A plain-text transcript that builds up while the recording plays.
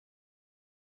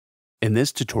In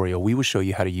this tutorial, we will show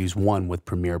you how to use One with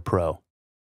Premiere Pro.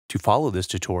 To follow this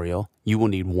tutorial, you will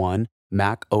need One,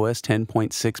 Mac OS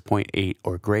 10.6.8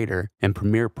 or greater, and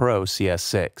Premiere Pro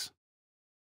CS6.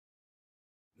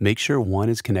 Make sure One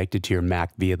is connected to your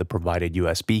Mac via the provided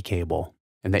USB cable,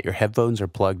 and that your headphones are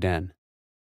plugged in.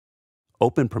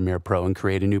 Open Premiere Pro and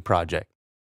create a new project.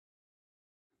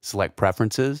 Select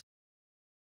Preferences,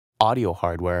 Audio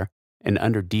Hardware, and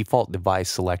under Default Device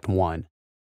select One.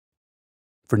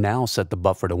 For now, set the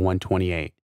buffer to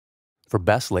 128. For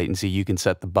best latency, you can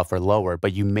set the buffer lower,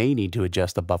 but you may need to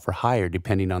adjust the buffer higher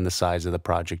depending on the size of the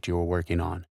project you are working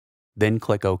on. Then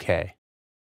click OK.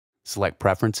 Select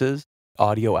Preferences,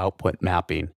 Audio Output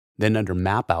Mapping. Then under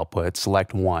Map Output,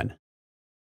 select One.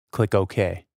 Click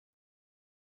OK.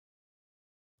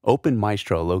 Open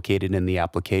Maestro located in the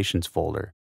Applications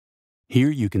folder. Here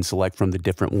you can select from the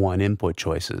different One input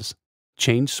choices.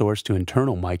 Change source to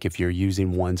internal mic if you're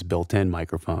using One's built-in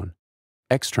microphone.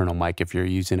 External mic if you're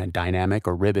using a dynamic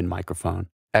or ribbon microphone.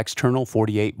 External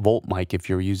 48-volt mic if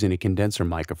you're using a condenser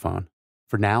microphone.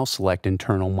 For now, select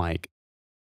internal mic.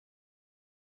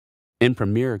 In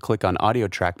Premiere, click on Audio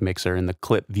Track Mixer in the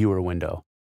Clip Viewer window.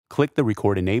 Click the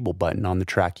Record Enable button on the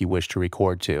track you wish to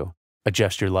record to.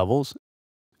 Adjust your levels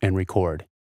and record.